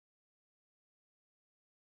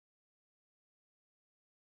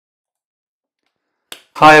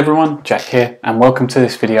Hi everyone, Jack here, and welcome to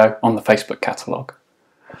this video on the Facebook Catalogue.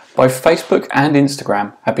 Both Facebook and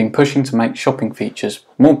Instagram have been pushing to make shopping features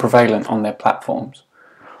more prevalent on their platforms.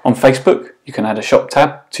 On Facebook, you can add a shop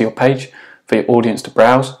tab to your page for your audience to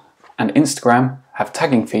browse, and Instagram have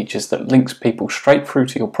tagging features that links people straight through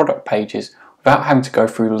to your product pages without having to go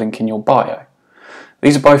through the link in your bio.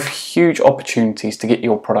 These are both huge opportunities to get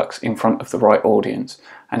your products in front of the right audience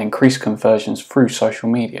and increase conversions through social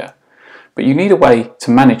media. But you need a way to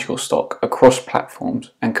manage your stock across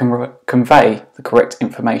platforms and convey the correct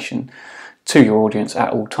information to your audience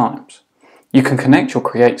at all times. You can connect your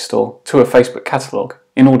Create store to a Facebook catalogue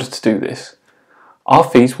in order to do this. Our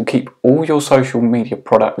feeds will keep all your social media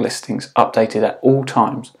product listings updated at all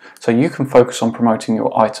times, so you can focus on promoting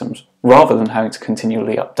your items rather than having to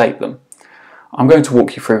continually update them. I'm going to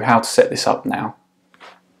walk you through how to set this up now.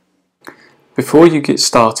 Before you get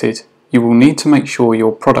started, you will need to make sure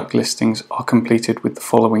your product listings are completed with the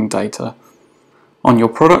following data. On your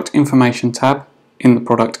Product Information tab in the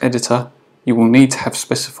Product Editor, you will need to have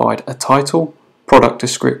specified a title, product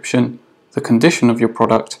description, the condition of your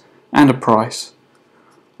product, and a price.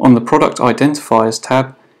 On the Product Identifiers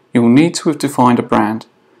tab, you will need to have defined a brand.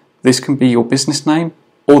 This can be your business name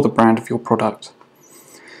or the brand of your product.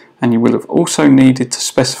 And you will have also needed to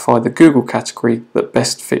specify the Google category that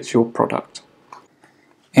best fits your product.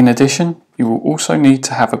 In addition, you will also need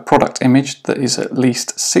to have a product image that is at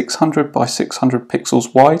least 600 by 600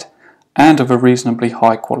 pixels wide and of a reasonably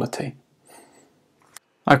high quality.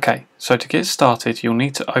 Okay, so to get started you'll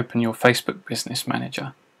need to open your Facebook Business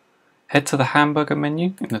Manager. Head to the hamburger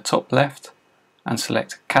menu in the top left and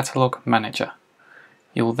select Catalogue Manager.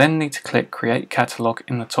 You will then need to click Create Catalogue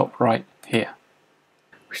in the top right here.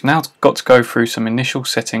 We've now got to go through some initial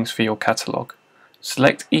settings for your catalogue.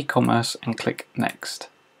 Select e-commerce and click Next.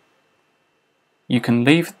 You can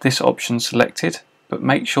leave this option selected, but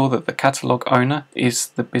make sure that the catalogue owner is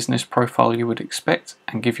the business profile you would expect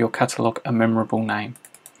and give your catalogue a memorable name.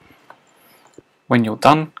 When you're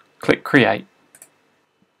done, click Create.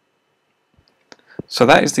 So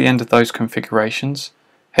that is the end of those configurations.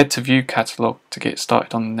 Head to View Catalogue to get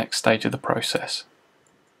started on the next stage of the process.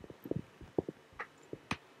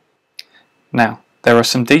 Now, there are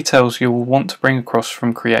some details you will want to bring across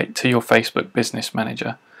from Create to your Facebook Business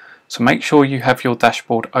Manager. So make sure you have your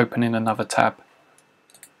dashboard open in another tab.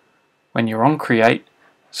 When you're on Create,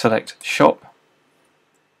 select Shop,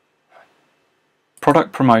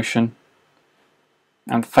 Product Promotion,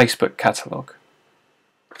 and Facebook Catalogue.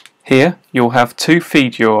 Here you'll have two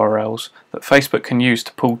feed URLs that Facebook can use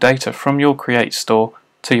to pull data from your Create store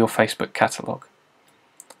to your Facebook Catalogue.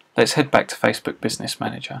 Let's head back to Facebook Business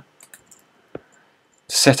Manager.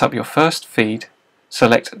 To set up your first feed,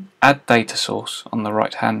 select Add Data Source on the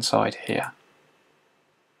right hand side here.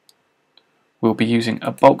 We'll be using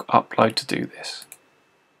a bulk upload to do this.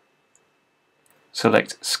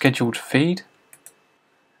 Select Scheduled Feed,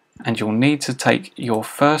 and you'll need to take your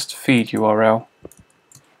first feed URL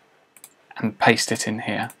and paste it in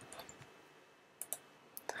here.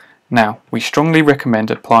 Now, we strongly recommend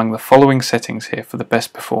applying the following settings here for the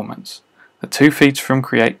best performance. The two feeds from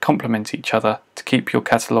Create complement each other to keep your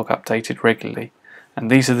catalogue updated regularly, and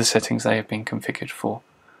these are the settings they have been configured for.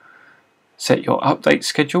 Set your update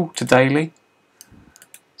schedule to daily.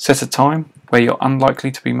 Set a time where you're unlikely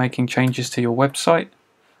to be making changes to your website,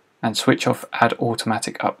 and switch off Add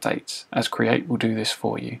Automatic Updates, as Create will do this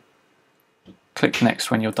for you. Click Next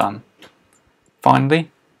when you're done. Finally,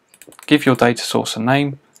 give your data source a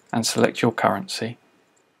name and select your currency.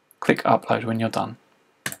 Click Upload when you're done.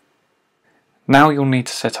 Now you'll need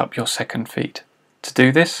to set up your second feed. To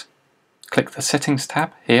do this, click the Settings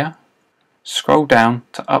tab here, scroll down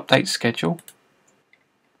to Update Schedule,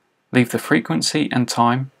 leave the frequency and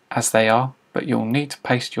time as they are, but you'll need to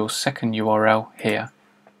paste your second URL here.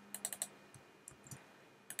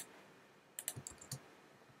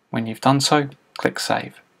 When you've done so, click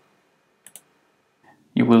Save.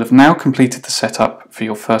 You will have now completed the setup for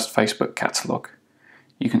your first Facebook catalogue.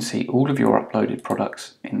 You can see all of your uploaded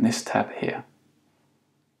products in this tab here.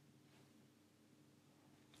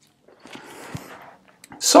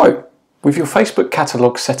 So, with your Facebook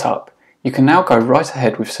catalogue set up, you can now go right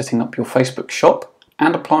ahead with setting up your Facebook shop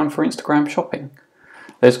and applying for Instagram shopping.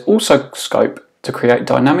 There's also scope to create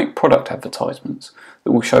dynamic product advertisements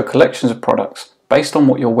that will show collections of products based on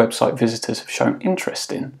what your website visitors have shown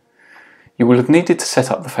interest in. You will have needed to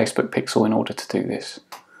set up the Facebook pixel in order to do this.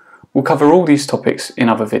 We'll cover all these topics in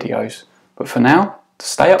other videos, but for now, to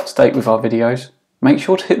stay up to date with our videos, make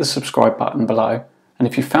sure to hit the subscribe button below, and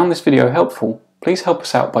if you found this video helpful, please help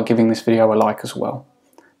us out by giving this video a like as well.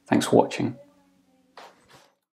 Thanks for watching.